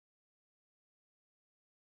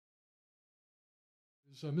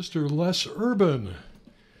is Mr. Les Urban.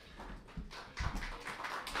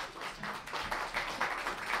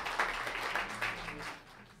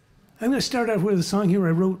 I'm going to start out with a song here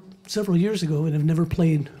I wrote several years ago and have never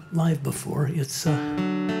played live before. It's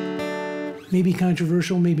maybe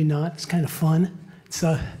controversial, maybe not. It's kind of fun. It's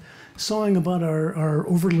a song about our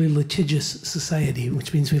overly litigious society,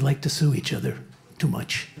 which means we like to sue each other too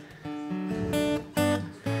much.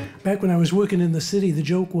 Back when I was working in the city, the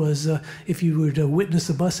joke was if you were to witness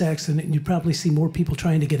a bus accident, you'd probably see more people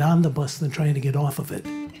trying to get on the bus than trying to get off of it.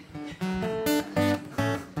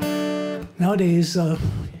 Nowadays,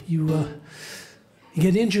 you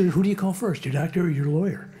get injured, who do you call first, your doctor or your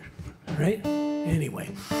lawyer, right?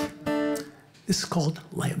 Anyway, this is called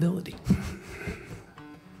liability.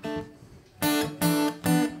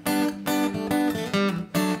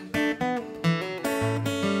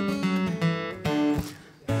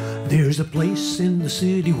 There's a place in the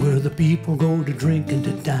city where the people go to drink and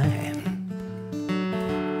to dine.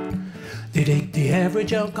 They take the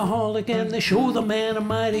average alcoholic and they show the man a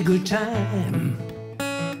mighty good time.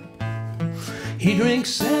 He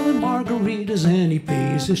drinks 7 margaritas and he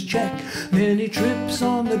pays his check. Then he trips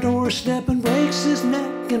on the doorstep and breaks his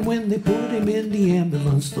neck. And when they put him in the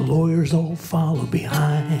ambulance, the lawyers all follow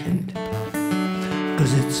behind.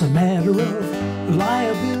 'Cause it's a matter of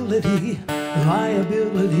liability,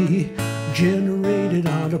 liability generated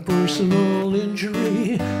out of personal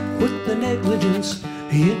injury. Put the negligence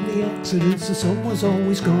in the accidents and someone's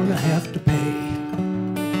always gonna have to pay.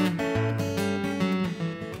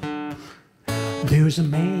 There's a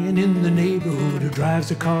man in the neighborhood who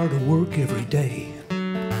drives a car to work every day.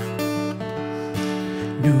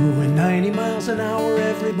 Doing 90 miles an hour,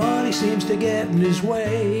 everybody seems to get in his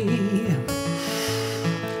way.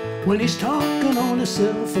 When he's talking on his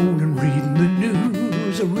cell phone and reading the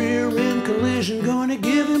news, a rear-end collision gonna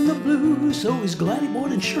give him the blues. So he's glad he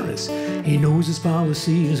bought insurance. He knows his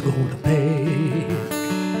policy is gonna pay.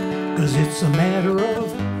 'Cause it's a matter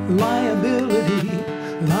of liability,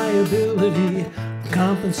 liability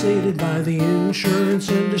compensated by the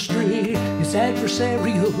insurance industry. It's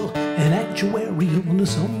adversarial and actuarial, and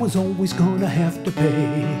someone's always gonna have to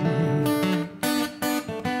pay.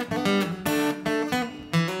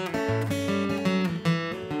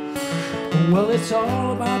 Well, it's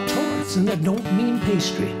all about torts, and that don't mean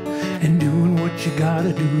pastry, and doing what you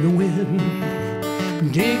gotta do to win.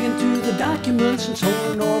 Digging through the documents and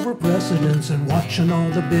sorting over precedents and watching all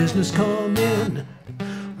the business come in.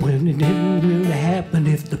 When it didn't really happen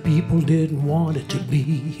if the people didn't want it to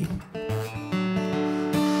be.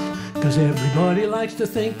 'Cause everybody likes to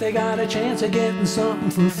think they got a chance of getting something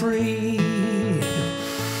for free.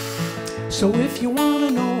 So if you want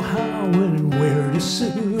to know how, when, and where to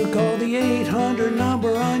sue, call the 800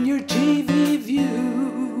 number on your TV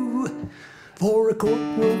view for a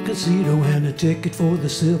courtroom casino and a ticket for the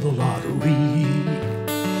civil lottery.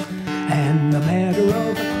 And the matter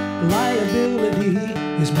of liability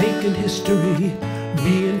is making history,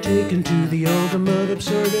 being taken to the ultimate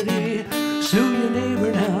absurdity. Sue your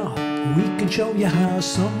neighbor now, we can show you how.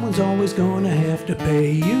 Someone's always gonna have to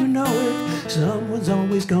pay. You know it, someone's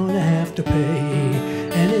always gonna have to pay.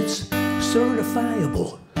 And it's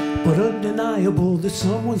certifiable, but undeniable that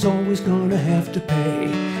someone's always gonna have to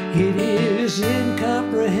pay. It is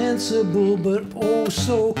incomprehensible, but oh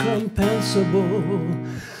so compensable.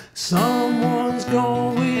 Someone's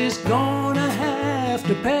always gonna have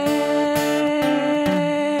to pay.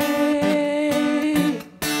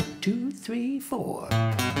 2, 3, 4.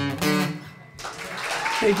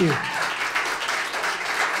 Thank you.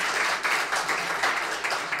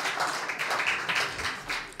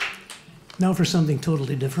 Now for something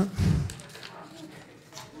totally different.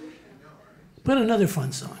 But another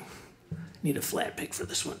fun song. Need a flat pick for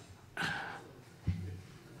this one.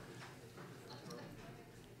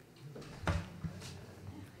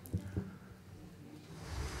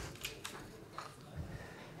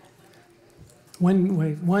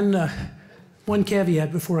 One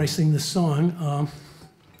caveat before I sing this song.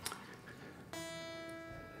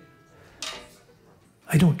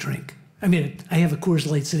 I don't drink. I mean, I have a Coors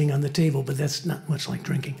Light sitting on the table, but that's not much like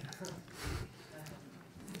drinking.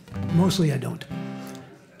 Mostly I don't.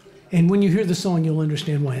 And when you hear the song, you'll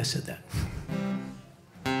understand why I said that.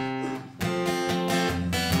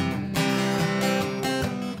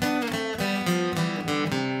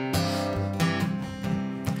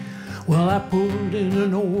 Well, I put in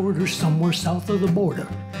an order somewhere south of the border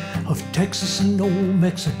of Texas and Old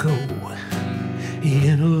Mexico,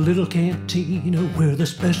 in a little cantina where the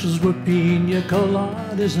specials were pina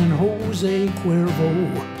coladas and Jose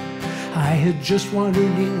Cuervo. I had just wandered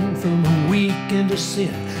in from a weekend of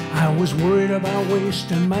sin. I was worried about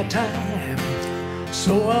wasting my time.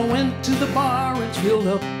 So I went to the bar and filled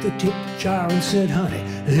up the tip jar and said, honey,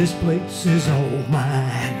 this place is all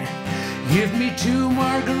mine. Give me 2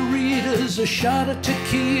 margaritas, a shot of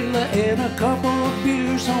tequila, and a couple of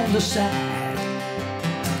beers on the side.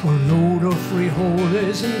 A load of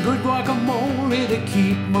frijoles and good guacamole to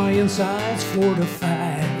keep my insides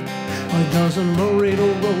fortified. A dozen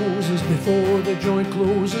Laredo roses before the joint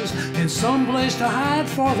closes, and someplace to hide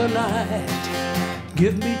for the night.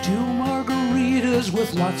 Give me 2 margaritas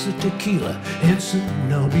with lots of tequila, and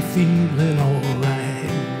soon I'll be feeling alright.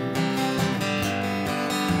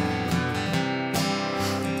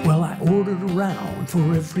 Well, I ordered around for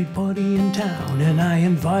everybody in town, and I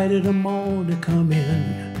invited them all to come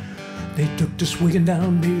in. They took to swigging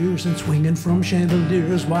down beers and swinging from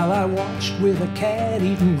chandeliers while I watched with a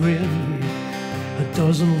cat-eating grin. A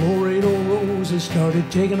dozen Laredo roses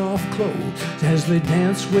started taking off clothes as they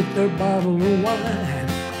danced with their bottle of wine.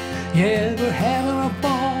 Yeah, they're having a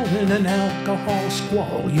ball in an alcohol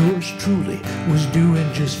squall. Yours truly was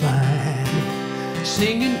doing just fine.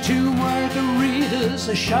 Singing 2 margaritas,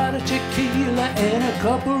 a shot of tequila, and a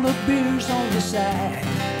couple of beers on the side.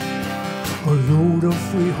 A load of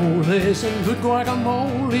frijoles and good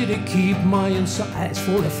guacamole to keep my insides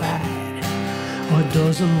fortified. A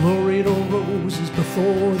dozen Laredo roses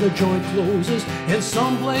before the joint closes, and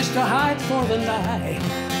someplace to hide for the night.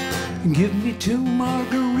 Give me 2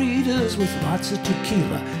 margaritas with lots of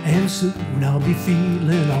tequila, and soon I'll be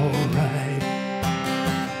feeling alright.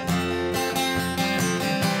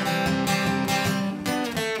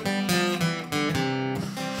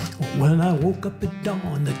 When I woke up at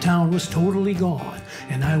dawn, the town was totally gone,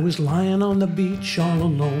 and I was lying on the beach all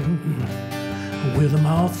alone, with a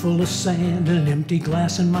mouthful of sand, an empty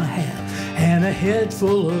glass in my hand, and a head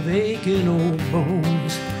full of aching old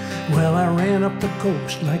bones. Well, I ran up the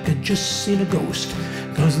coast like I'd just seen a ghost,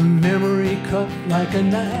 'cause the memory cut like a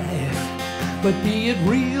knife. But be it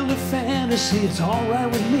real or fantasy, it's alright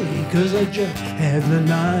with me, 'cause I just had the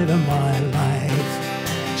night of my life.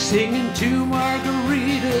 Singing 2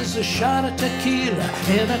 margaritas, a shot of tequila,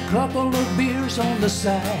 and a couple of beers on the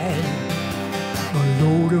side. A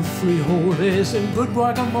load of frijoles and good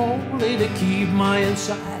guacamole to keep my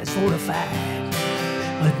insides fortified.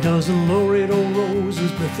 A dozen Laredo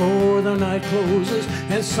roses before the night closes,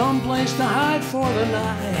 and someplace to hide for the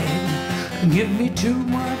night. Give me 2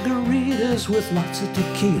 margaritas with lots of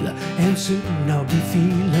tequila, and soon I'll be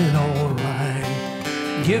feeling alright.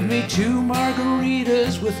 Give me 2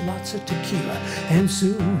 margaritas with lots of tequila, and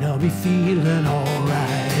soon I'll be feeling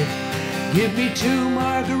alright. Give me 2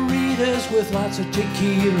 margaritas with lots of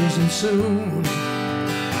tequilas, and soon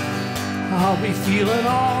I'll be feeling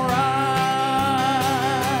alright.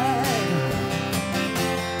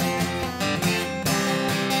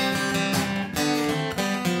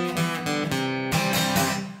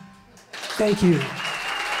 Thank you.